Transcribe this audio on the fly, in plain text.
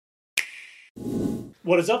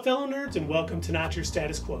What is up, fellow nerds, and welcome to Not Your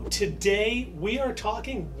Status Quo. Today, we are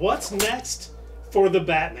talking what's next for the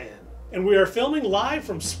Batman. And we are filming live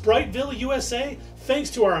from Spriteville, USA, thanks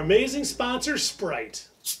to our amazing sponsor, Sprite.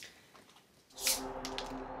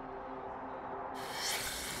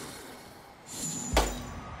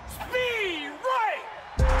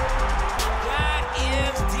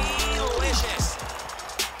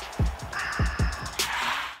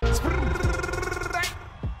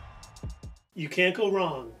 You can't go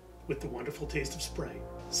wrong with the wonderful taste of Sprite.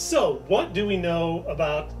 So, what do we know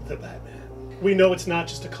about the Batman? We know it's not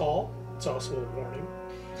just a call, it's also a warning.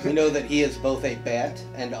 We know that he is both a bat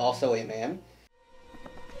and also a man.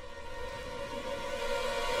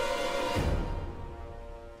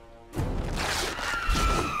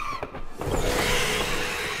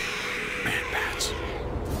 Man-bats.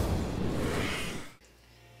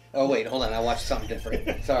 Oh wait, hold on, I watched something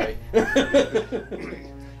different. Sorry.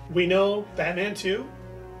 We know Batman 2,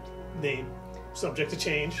 name, subject to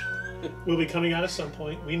change, will be coming out at some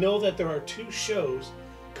point. We know that there are two shows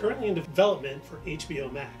currently in development for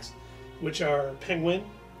HBO Max, which are Penguin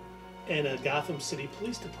and a Gotham City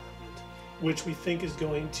Police Department, which we think is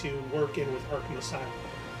going to work in with Arkham Asylum.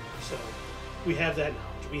 So we have that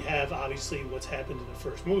knowledge. We have, obviously, what's happened in the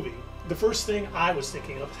first movie. The first thing I was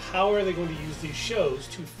thinking of, how are they going to use these shows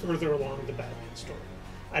to further along the Batman story?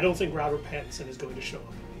 I don't think Robert Pattinson is going to show up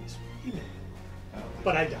in these. He may.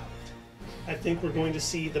 But I doubt it. I think we're going to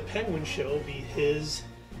see the Penguin show be his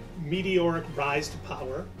meteoric rise to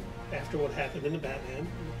power after what happened in the Batman.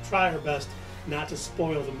 We'll try our best not to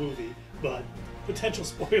spoil the movie, but potential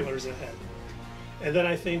spoilers ahead. And then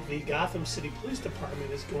I think the Gotham City Police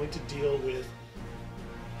Department is going to deal with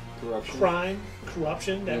crime,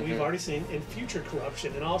 corruption that we've already seen, and future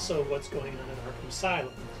corruption, and also what's going on in Arkham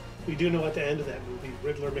Asylum. We do know at the end of that movie,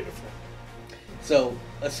 Riddler made a friend. So,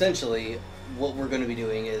 essentially, what we're going to be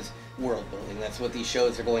doing is world building. That's what these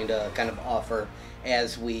shows are going to kind of offer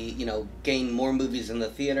as we, gain more movies in the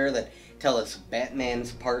theater that tell us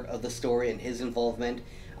Batman's part of the story and his involvement.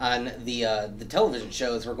 On the television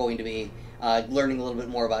shows, we're going to be learning a little bit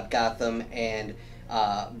more about Gotham and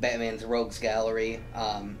Batman's Rogues Gallery,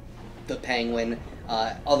 the Penguin,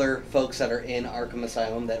 other folks that are in Arkham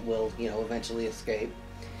Asylum that will, eventually escape.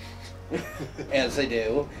 As they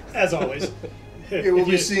do. As always. Yeah, we'll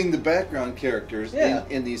be seeing the background characters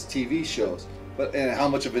in these TV shows. And how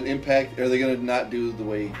much of an impact are they going to not do the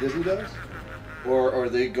way Disney does? Or are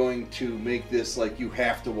they going to make this like you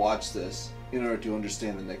have to watch this in order to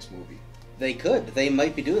understand the next movie? They could. They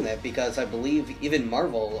might be doing that because I believe even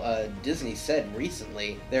Marvel, Disney said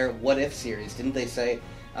recently, their What If series, didn't they say,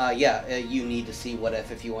 you need to see What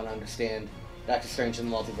If you want to understand Doctor Strange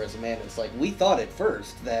and the Multiverse of Madness. Like, we thought at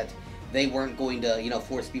first that they weren't going to,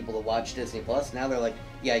 force people to watch Disney Plus. Now they're like,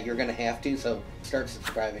 yeah, you're going to have to, so start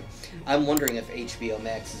subscribing. I'm wondering if HBO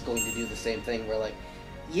Max is going to do the same thing where, like,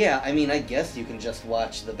 yeah, I mean, I guess you can just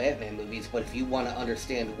watch the Batman movies, but if you want to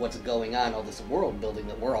understand what's going on, all this world building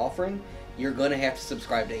that we're offering, you're going to have to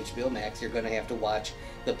subscribe to HBO Max. You're going to have to watch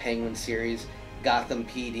the Penguin series, Gotham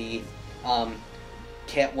PD,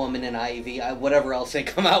 Catwoman and Ivy, whatever else they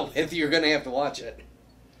come out with, you're going to have to watch it.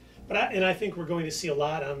 But I think we're going to see a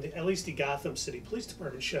lot on at least the Gotham City Police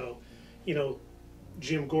Department show.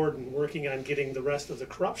 Jim Gordon working on getting the rest of the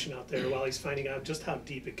corruption out there while he's finding out just how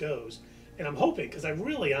deep it goes. And I'm hoping, because I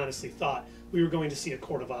really honestly thought we were going to see a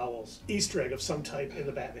Court of Owls Easter egg of some type in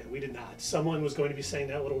the Batman. We did not. Someone was going to be saying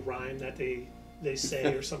that little rhyme that they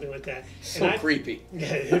say or something like that. So creepy.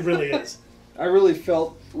 Yeah, it really is. I really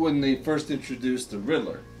felt when they first introduced the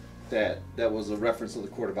Riddler that was a reference to the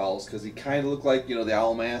Court of Owls because he kind of looked like, the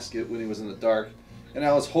owl mask when he was in the dark. And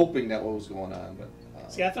I was hoping that what was going on. But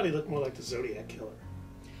see, I thought he looked more like the Zodiac Killer.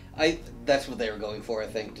 That's what they were going for, I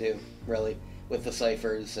think, too, really, with the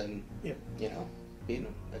ciphers and, being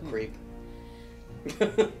a creep.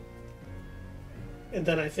 And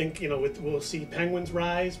then I think, we'll see Penguin's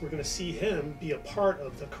rise. We're going to see him be a part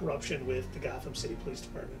of the corruption with the Gotham City Police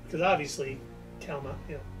Department. Because obviously,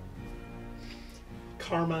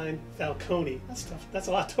 Carmine Falcone, that's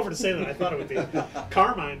a lot tougher to say than I thought it would be.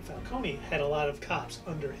 Carmine Falcone had a lot of cops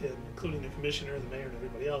under him, including the commissioner, the mayor, and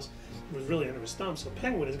everybody else. It was really under his thumb. So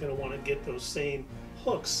Penguin is going to want to get those same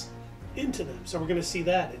hooks into them. So we're going to see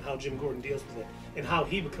that and how Jim Gordon deals with it and how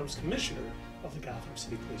he becomes commissioner of the Gotham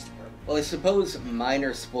City Police Department. Well, I suppose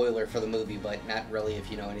minor spoiler for the movie, but not really if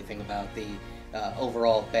you know anything about the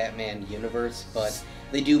overall Batman universe. But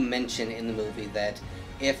they do mention in the movie that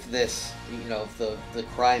if this, if the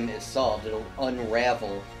crime is solved, it'll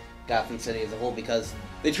unravel Gotham City as a whole, because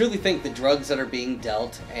they truly think the drugs that are being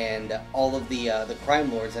dealt and all of the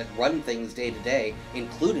crime lords that run things day to day,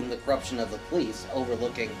 including the corruption of the police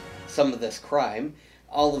overlooking some of this crime,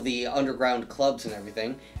 all of the underground clubs and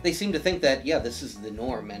everything, they seem to think that, yeah, this is the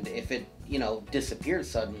norm, and if it, disappears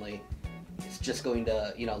suddenly, it's just going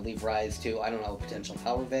to, leave rise to, I don't know, a potential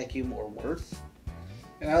power vacuum or worse.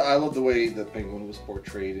 And I love the way the Penguin was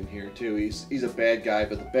portrayed in here too. He's a bad guy,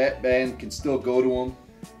 but the Batman can still go to him,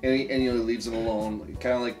 and he leaves him alone.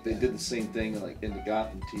 Kind of like they did the same thing like in the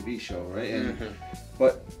Gotham TV show, right? And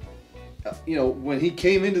but when he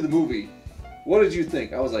came into the movie, what did you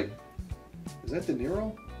think? I was like, is that De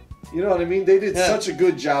Niro? You know what I mean? They did such a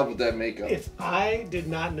good job with that makeup. If I did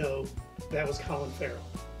not know that was Colin Farrell,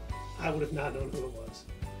 I would have not known who it was.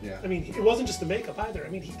 Yeah. I mean, it wasn't just the makeup either. I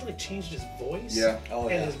mean, he changed his voice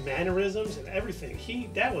and his mannerisms and everything.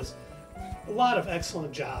 That was a lot of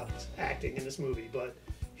excellent jobs acting in this movie, but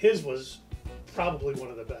his was probably one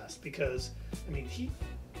of the best because, I mean, he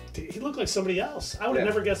looked like somebody else. I would have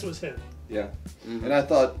never guessed it was him. Yeah. And I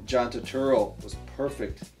thought John Turturro was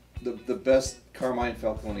perfect. The best Carmine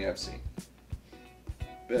Falcone I've seen.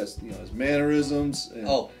 Best, his mannerisms.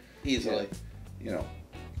 And, easily.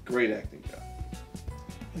 Great acting job.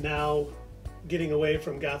 Now, getting away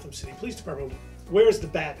from Gotham City Police Department, where's the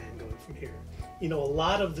Batman going from here? A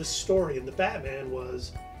lot of the story in the Batman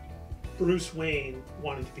was Bruce Wayne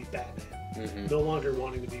wanting to be Batman, no longer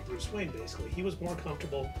wanting to be Bruce Wayne, basically. He was more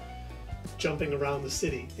comfortable jumping around the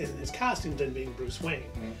city in his costume than being Bruce Wayne.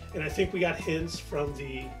 And I think we got hints from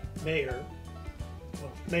the mayor-elect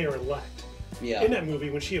in that movie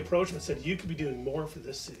when she approached him and said, you could be doing more for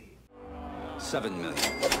this city. 7 million.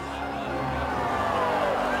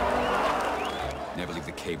 Never leave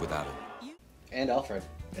the cave without it. And Alfred.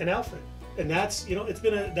 And that's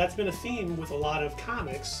that's been a theme with a lot of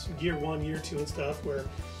comics, year 1, year 2 and stuff, where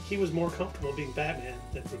he was more comfortable being Batman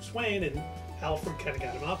than Bruce Wayne, and Alfred kind of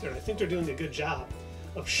got him out there. And I think they're doing a good job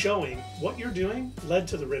of showing what you're doing led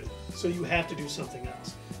to the Riddler, so you have to do something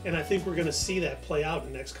else. And I think we're going to see that play out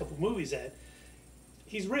in the next couple movies, that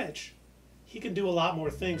he's rich. He can do a lot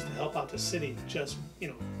more things to help out the city than just,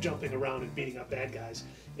 jumping around and beating up bad guys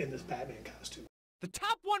in this Batman costume. The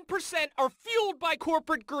top 1% are fueled by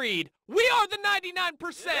corporate greed. We are the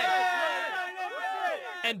 99%!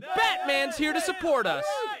 And Batman's here to support us.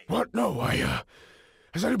 What? No,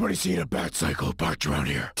 has anybody seen a bat cycle parked around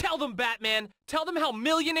here? Tell them, Batman. Tell them how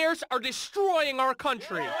millionaires are destroying our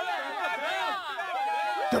country.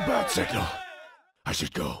 The bat signal. I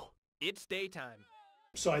should go. It's daytime.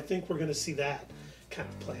 So I think we're going to see that kind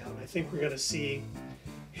of play out. I think we're going to see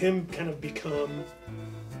him kind of become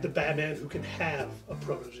the Batman who can have a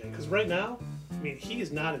protege. Because right now, I mean, he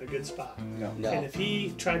is not in a good spot. No. And if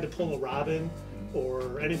he tried to pull a Robin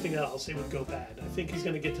or anything else, it would go bad. I think he's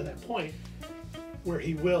going to get to that point where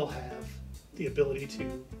he will have the ability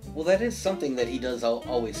to... Well, that is something that he does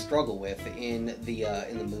always struggle with in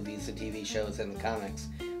the movies, the TV shows, and the comics,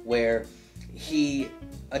 where he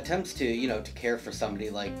attempts to, to care for somebody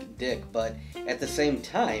like Dick, but at the same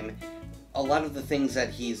time, a lot of the things that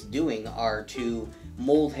he's doing are to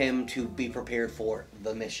mold him to be prepared for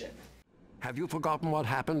the mission. Have you forgotten what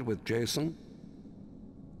happened with Jason?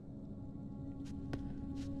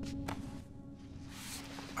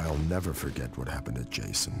 I'll never forget what happened to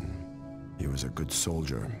Jason. He was a good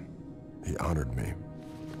soldier. He honored me.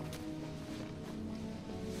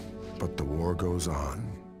 But the war goes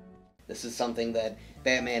on. This is something that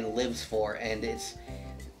Batman lives for, and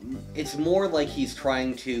it's more like he's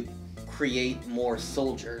trying to create more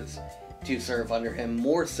soldiers to serve under him,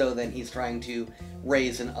 more so than he's trying to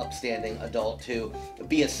raise an upstanding adult to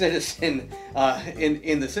be a citizen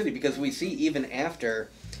in the city. Because we see even after,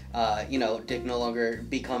 Dick no longer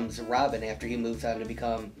becomes Robin, after he moves on to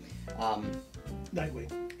become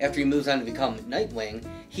Nightwing. After he moves on to become Nightwing,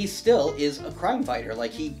 he still is a crime fighter.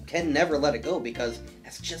 Like, he can never let it go because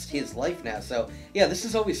that's just his life now. So, yeah, this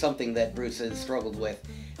is always something that Bruce has struggled with.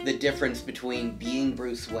 The difference between being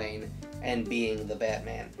Bruce Wayne and being the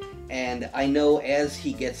Batman. And I know as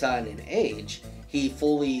he gets on in age, he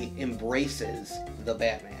fully embraces the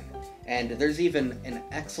Batman. And there's even an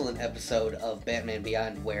excellent episode of Batman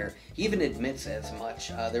Beyond where he even admits as much.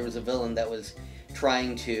 There was a villain that was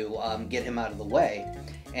trying to get him out of the way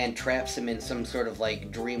and traps him in some sort of like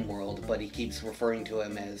dream world, but he keeps referring to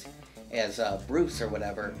him as Bruce or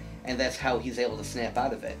whatever, and that's how he's able to snap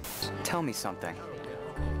out of it. Tell me something.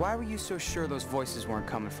 Why were you so sure those voices weren't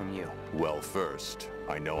coming from you? Well, first,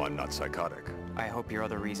 I know I'm not psychotic. I hope your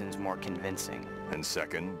other reason's more convincing. And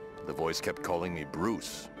second, the voice kept calling me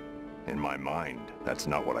Bruce. In my mind, that's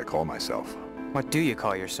not what I call myself. What do you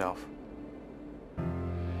call yourself?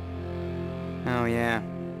 Oh, yeah.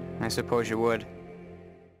 I suppose you would.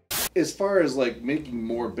 As far as like making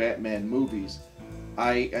more Batman movies,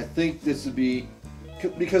 I think this would be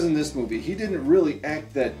because in this movie he didn't really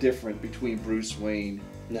act that different between Bruce Wayne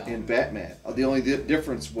and Batman. The only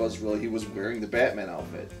difference was really he was wearing the Batman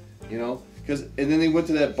outfit, you know. And then they went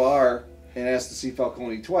to that bar and asked to see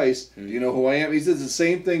Falcone twice. Do you know who I am? He did the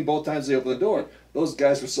same thing both times they opened the door. Those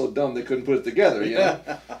guys were so dumb they couldn't put it together, you know.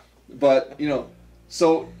 But you know,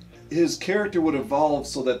 so his character would evolve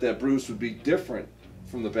so that Bruce would be different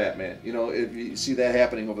from the Batman. You know, if you see that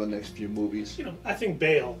happening over the next few movies. You know, I think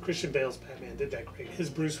Christian Bale's Batman did that great. His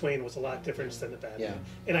Bruce Wayne was a lot different than the Batman. Yeah.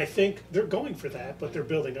 And I think they're going for that, but they're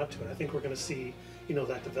building up to it. I think we're going to see, you know,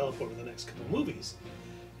 that develop over the next couple of movies.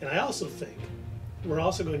 And I also think we're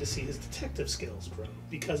also going to see his detective skills grow,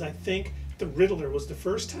 because I think the Riddler was the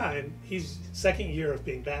first time, he's second year of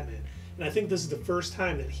being Batman, and I think this is the first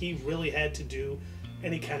time that he really had to do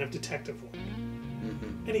any kind of detective work.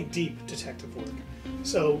 Any deep detective work.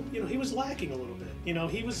 So, you know, he was lacking a little bit. You know,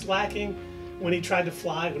 he was lacking when he tried to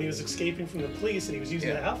fly, when he was escaping from the police and he was using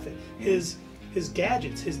that outfit. His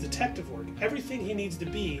gadgets, his detective work, everything he needs to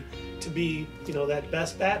be, you know, that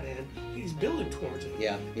best Batman, he's building towards it.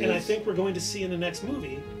 Yeah. And I think we're going to see in the next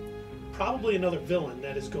movie probably another villain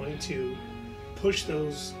that is going to push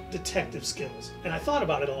those detective skills. And I thought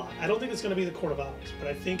about it a lot. I don't think it's going to be the Court of Owls, but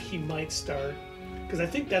I think he might start, because I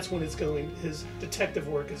think that's when his detective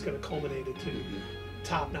work is going to culminate into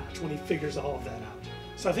top notch, when he figures all of that out.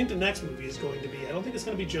 So I think the next movie is going to be, I don't think it's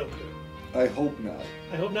going to be Joker. I hope not.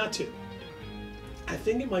 I hope not too. I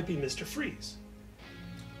think it might be Mr. Freeze.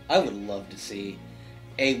 I would love to see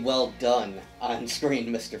a well done on screen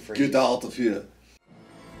Mr. Freeze. Get out of here.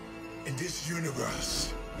 In this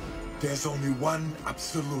universe, there's only one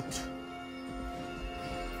absolute.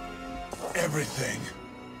 Everything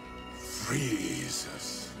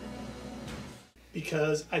freezes.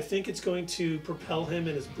 Because I think it's going to propel him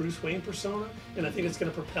in his Bruce Wayne persona, and I think it's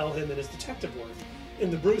going to propel him in his detective work.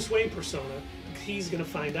 In the Bruce Wayne persona, he's going to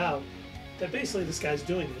find out that basically this guy's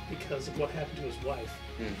doing it because of what happened to his wife.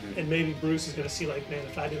 And maybe Bruce is going to see, like, man,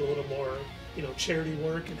 if I did a little more, you know, charity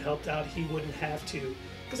work and helped out, he wouldn't have to.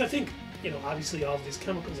 Because I think, you know, obviously all of these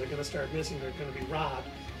chemicals are going to start missing, they're going to be robbed,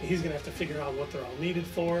 and he's going to have to figure out what they're all needed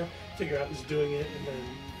for, figure out who's doing it, and then,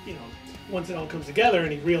 you know, once it all comes together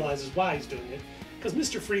and he realizes why he's doing it. Because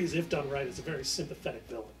Mr. Freeze, if done right, is a very sympathetic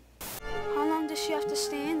villain. How long does she have to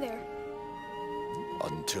stay in there?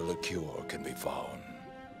 Until a cure can be found.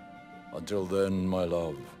 Until then, my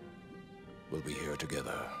love, we'll be here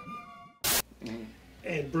together.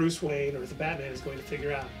 And Bruce Wayne, or the Batman, is going to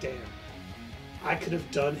figure out, damn, I could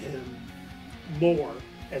have done him more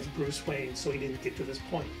as Bruce Wayne so he didn't get to this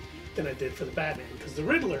point than I did for the Batman. Because the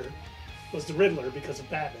Riddler was the Riddler because of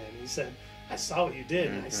Batman. He said, I saw what you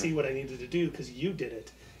did, and I see what I needed to do because you did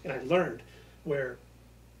it, and I learned. Where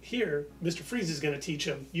here, Mr. Freeze is going to teach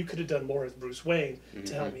him, you could have done more as Bruce Wayne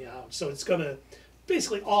to help me out. So it's going to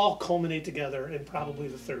basically all culminate together in probably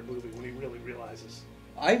the third movie when he really realizes.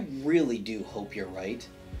 I really do hope you're right.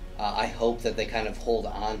 I hope that they kind of hold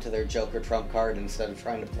on to their Joker trump card instead of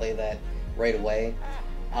trying to play that right away.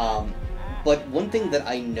 But one thing that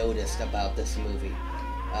I noticed about this movie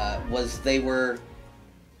was they were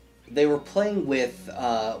playing with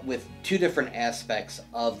two different aspects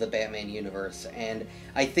of the Batman universe, and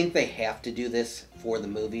I think they have to do this for the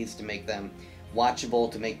movies to make them watchable,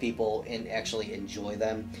 to make people actually enjoy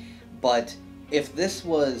them. But if this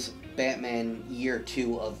was Batman year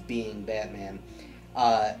 2 of being Batman,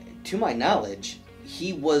 to my knowledge,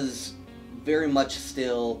 he was very much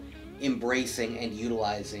still embracing and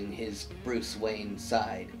utilizing his Bruce Wayne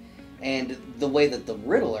side. And the way that the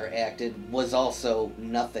Riddler acted was also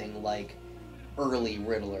nothing like early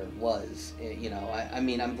Riddler was. You know, I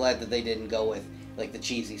mean, I'm glad that they didn't go with like the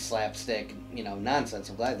cheesy slapstick, you know, nonsense.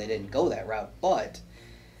 I'm glad they didn't go that route. But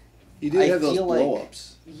he did have those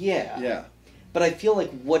blow-ups. Yeah. But I feel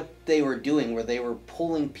like what they were doing, where they were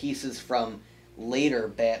pulling pieces from later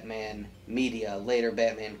Batman media, later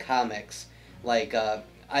Batman comics. Like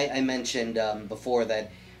I mentioned before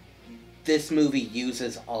that this movie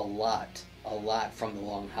uses a lot from The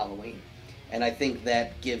Long Halloween. And I think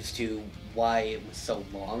that gives to why it was so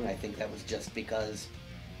long. I think that was just because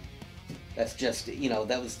that's just, you know,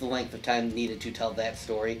 that was the length of time needed to tell that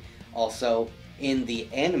story. Also, in the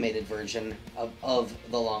animated version of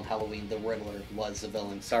The Long Halloween, the Riddler was the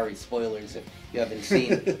villain. Sorry, spoilers if you haven't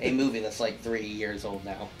seen a movie that's like 3 years old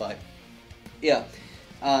now. But, yeah.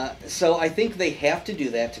 So I think they have to do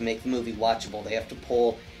that to make the movie watchable. They have to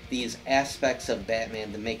pull these aspects of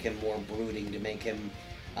Batman to make him more brooding, to make him,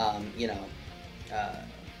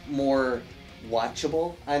 more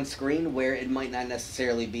watchable on screen, where it might not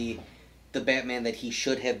necessarily be the Batman that he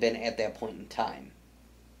should have been at that point in time.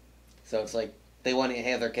 So it's like they want to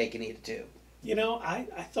have their cake and eat it too. You know, I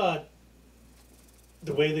thought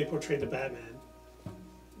the way they portrayed the Batman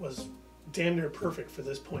was damn near perfect for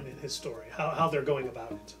this point in his story, how they're going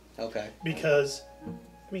about it. Okay. Because,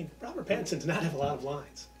 I mean, Robert Pattinson did not have a lot of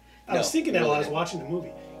lines. I was thinking that while I was watching the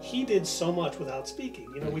movie. He did so much without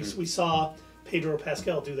speaking. You know, we saw Pedro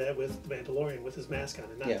Pascal do that with The Mandalorian with his mask on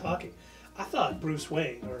and not talking. I thought Bruce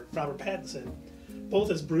Wayne, or Robert Pattinson, both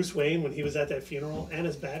as Bruce Wayne when he was at that funeral and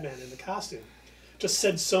as Batman in the costume, just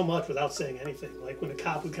said so much without saying anything. Like when a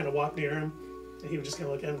cop would kind of walk near him, and he would just kind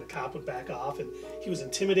of look at him, and the cop would back off. And he was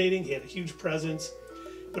intimidating. He had a huge presence,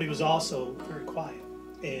 but he was also very quiet.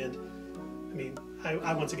 And I mean,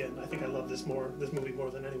 I once again, I think I love this movie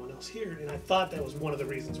more than anyone else here. And I thought that was one of the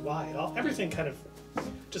reasons why everything kind of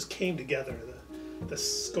just came together. The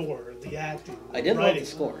score, the acting, I did love the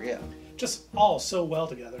score, yeah. Just all so well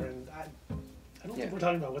together, and I don't think we're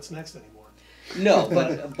talking about what's next anymore. No,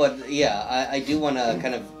 but yeah, I do want to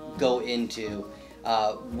kind of go into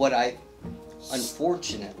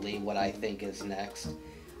unfortunately, what I think is next.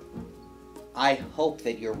 I hope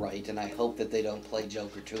that you're right, and I hope that they don't play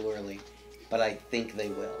Joker too early, but I think they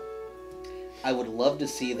will. I would love to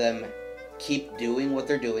see them keep doing what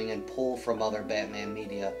they're doing and pull from other Batman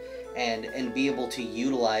media and be able to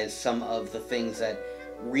utilize some of the things that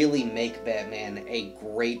really make Batman a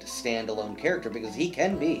great standalone character, because he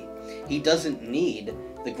can be. He doesn't need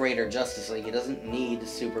the greater Justice League. He doesn't need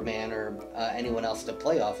Superman or anyone else to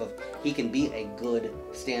play off of. He can be a good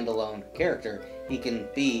standalone character. He can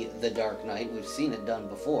be the Dark Knight. We've seen it done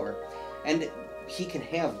before. And he can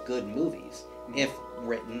have good movies if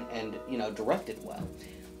written and, directed well.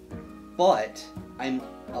 But I'm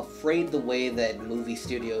afraid the way that movie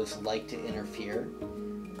studios like to interfere,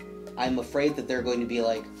 I'm afraid that they're going to be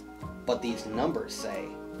like, but these numbers say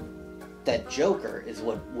that Joker is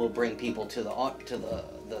what will bring people to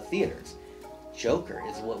the theaters. Joker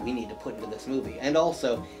is what we need to put into this movie. And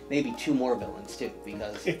also, maybe 2 more villains, too,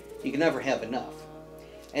 because you can never have enough.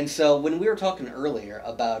 And so, when we were talking earlier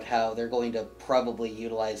about how they're going to probably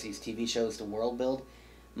utilize these TV shows to world build,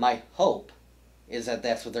 my hope is that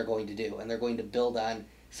that's what they're going to do. And they're going to build on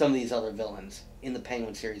some of these other villains. In the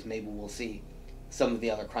Penguin series, maybe we'll see some of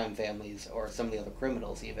the other crime families, or some of the other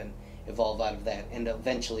criminals even, evolve out of that and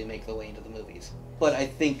eventually make their way into the movies. But I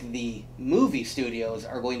think the movie studios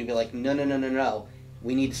are going to be like, no,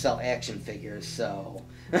 we need to sell action figures, so...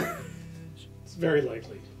 It's very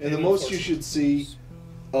likely. And the most you should see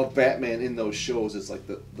of Batman in those shows is like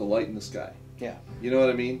the light in the sky. Yeah. You know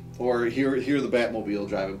what I mean? Or hear the Batmobile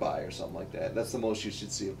driving by or something like that. That's the most you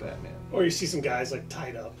should see of Batman. Or you see some guys like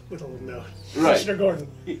tied up with a little note. Right. Commissioner Gordon.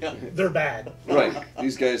 Yeah. They're bad. Right.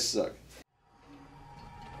 These guys suck.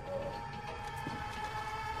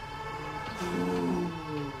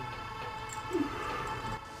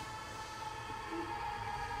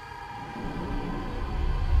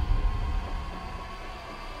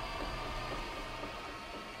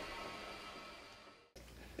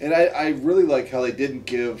 And I really like how they didn't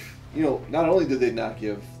give, not only did they not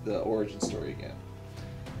give the origin story again,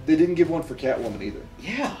 they didn't give one for Catwoman either.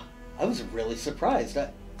 Yeah, I was really surprised.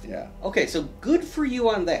 Yeah. Okay, so good for you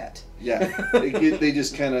on that. Yeah, they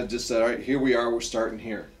just kind of just said, all right, here we are, we're starting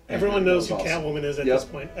here. Everyone knows who awesome. Catwoman is at this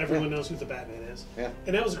point. Everyone knows who the Batman is. Yeah.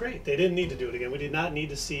 And that was great. They didn't need to do it again. We did not need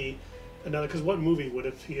to see another, because what movie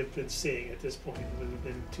would he have been seeing at this point? It would have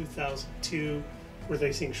been 2002. Were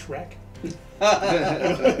they seeing Shrek?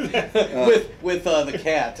 with the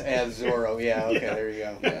cat as Zorro, yeah. Okay, there you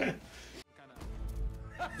go. Yeah.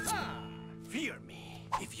 Fear me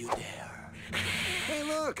if you dare. Hey,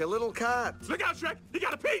 look, a little cat. Look out, Shrek! You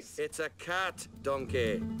got a piece! It's a cat,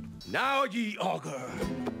 donkey. Now, ye augur,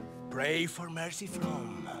 pray for mercy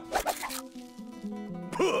from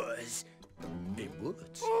Puss in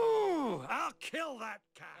Woods. Ooh, I'll kill that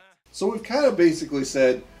cat. So we've kind of basically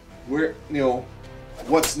said where,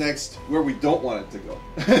 what's next, where we don't want it to go.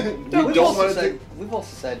 We've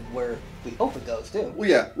also said where we hope it goes too. Well,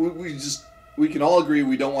 yeah, we can all agree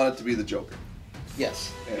we don't want it to be the Joker.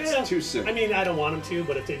 Yes. It's too soon. I mean, I don't want them to,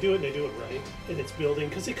 but if they do it and they do it right, and it's building,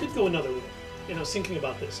 because it could go another way. Thinking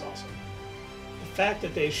about this also. The fact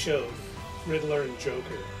that they showed Riddler and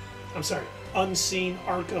Joker, unseen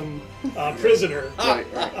Arkham prisoner.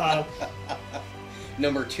 Right.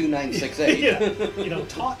 Number 2968. Yeah,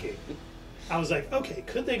 talking. I was like, okay,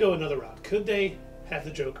 could they go another route? Could they have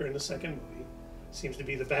the Joker in the second movie? Seems to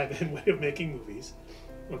be the Batman way of making movies.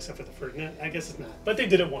 Well, except for the first. I guess it's not. But they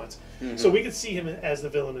did it once. Mm-hmm. So we could see him as the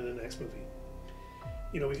villain in the next movie.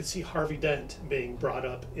 You know, we could see Harvey Dent being brought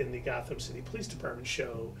up in the Gotham City Police Department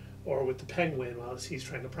show, or with the Penguin while he's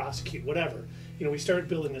trying to prosecute, whatever. You know, we started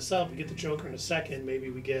building this up. We get the Joker in a second. Maybe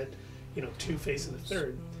we get, you know, Two-Face in the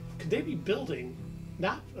third. Could they be building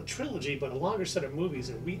not a trilogy, but a longer set of movies,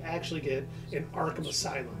 and we actually get an Arkham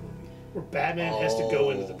Asylum movie where Batman has to go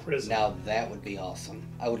into the prison? Now that would be awesome.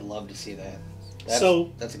 I would love to see that.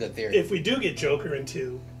 That's a good theory. If we do get Joker in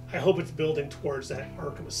 2, I hope it's building towards that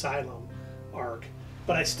Arkham Asylum arc.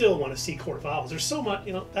 But I still want to see Court of Owls. There's so much,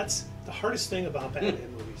 you know, that's the hardest thing about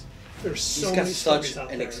Batman movies. There's so many stories out there.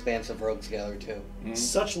 Such an expansive rogues gallery too.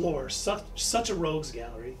 Such lore, such a rogues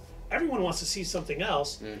gallery. Everyone wants to see something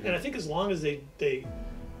else, and I think as long as they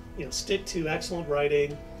you know, stick to excellent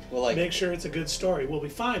writing, make sure it's a good story, we'll be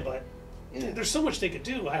fine. But there's so much they could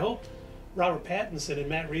do. I hope Robert Pattinson and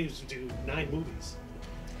Matt Reeves do 9 movies,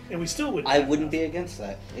 and we still wouldn't. I wouldn't be against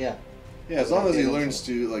that. Yeah. Yeah, as long as he learns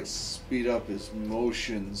to like speed up his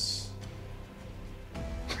motions.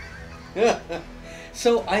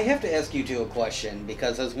 So I have to ask you two a question,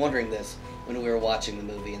 because I was wondering this when we were watching the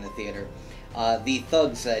movie in the theater. The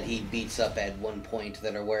thugs that he beats up at one point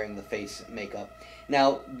that are wearing the face makeup.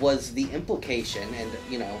 Now, was the implication, and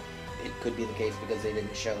you know, it could be the case because they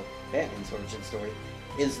didn't show Batman's origin story,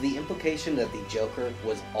 is the implication that the Joker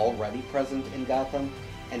was already present in Gotham,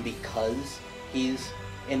 and because he's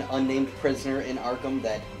an unnamed prisoner in Arkham,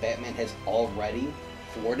 that Batman has already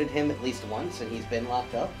thwarted him at least once and he's been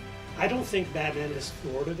locked up? I don't think Batman has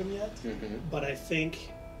thwarted him yet, but I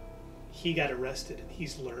think he got arrested and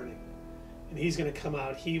he's learning. And he's going to come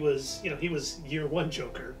out. He was, you know, he was year 1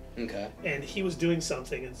 Joker. Okay. And he was doing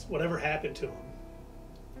something, and whatever happened to him,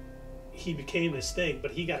 he became his thing,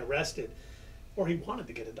 but he got arrested. Or he wanted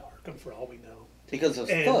to get into Arkham, for all we know. Because those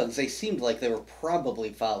thugs, they seemed like they were probably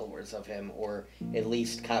followers of him, or at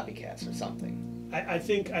least copycats or something. I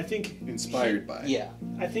think inspired by. Yeah.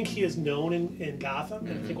 I think he is known in Gotham,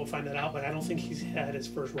 and I think we'll find that out, but I don't think he's had his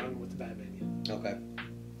first run with the Batman yet. Okay.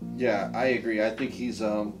 Yeah, I agree. I think he's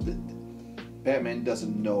Batman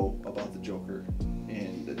doesn't know about the Joker,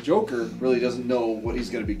 and the Joker really doesn't know what he's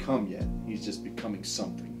going to become yet. He's just becoming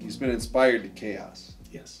something. He's been inspired to chaos.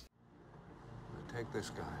 Yes. Take this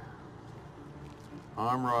guy.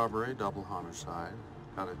 Armed robbery, double homicide.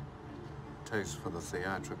 Got a taste for the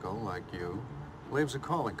theatrical, like you. Leaves a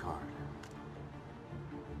calling card.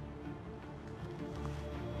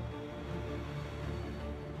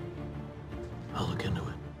 I'll look into it.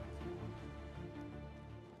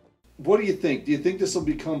 What do you think? Do you think this will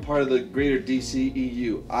become part of the greater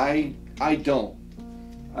DCEU? I don't.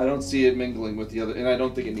 I don't see it mingling with the other, and I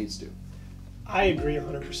don't think it needs to. I agree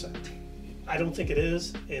 100%. I don't think it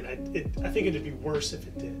is, and I think it'd be worse if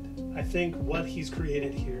it did. I think what he's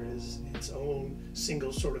created here is its own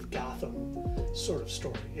single sort of Gotham sort of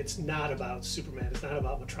story. It's not about Superman. It's not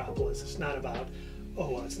about Metropolis. It's not about,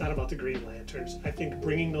 it's not about the Green Lanterns. I think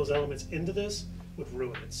bringing those elements into this would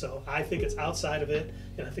ruin it. So I think it's outside of it,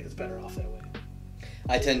 and I think it's better off that way.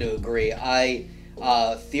 I tend to agree. I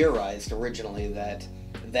theorized originally that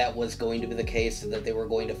was going to be the case, that they were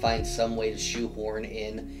going to find some way to shoehorn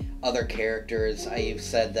in other characters. I've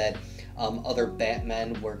said that other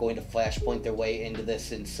Batmen were going to flashpoint their way into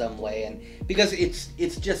this in some way, and because it's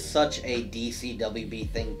just such a DCWB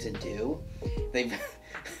thing to do.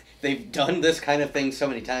 They've done this kind of thing so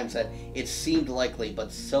many times that it seemed likely,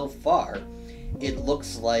 but so far it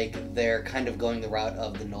looks like they're kind of going the route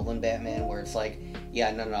of the Nolan Batman, where it's like, yeah,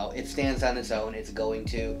 no, it stands on its own. It's going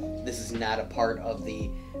to, this is not a part of the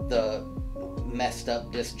messed up,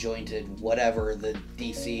 disjointed, whatever the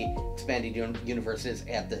DC expanded universe is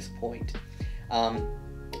at this point.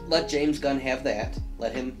 Let James Gunn have that.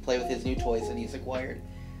 Let him play with his new toys that he's acquired.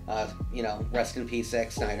 Rest in peace,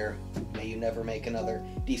 Zack Snyder. May you never make another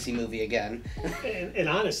DC movie again. and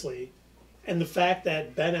honestly, and the fact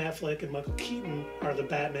that Ben Affleck and Michael Keaton are the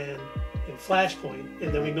Batman in Flashpoint,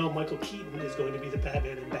 and then we know Michael Keaton is going to be the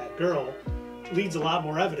Batman in Batgirl, leads a lot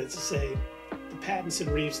more evidence to say the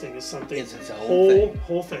Pattinson-Reeves thing is something. It's its own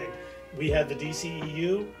whole thing. We have the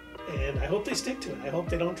DCEU, and I hope they stick to it. I hope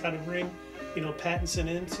they don't try to bring, Pattinson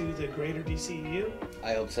into the greater DCEU.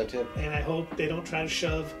 I hope so too. And I hope they don't try to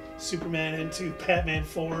shove Superman into Batman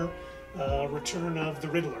 4, Return of the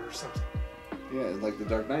Riddler or something. Yeah, like the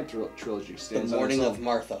Dark Knight trilogy. The Morning of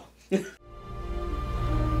Martha.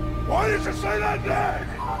 Why did you say that name?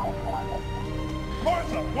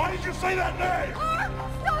 Martha, why did you say that name?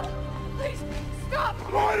 Stop! Please, stop!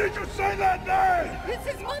 Why did you say that name? It's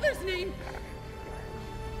his mother's name.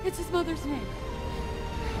 It's his mother's name.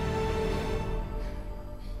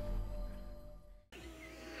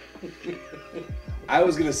 I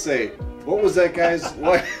was gonna say, what was that guy's?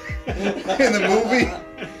 What? in the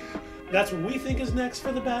movie. That's what we think is next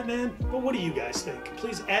for the Batman, but what do you guys think?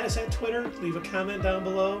 Please add us at Twitter, leave a comment down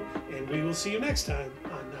below, and we will see you next time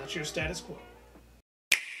on Not Your Status Quo.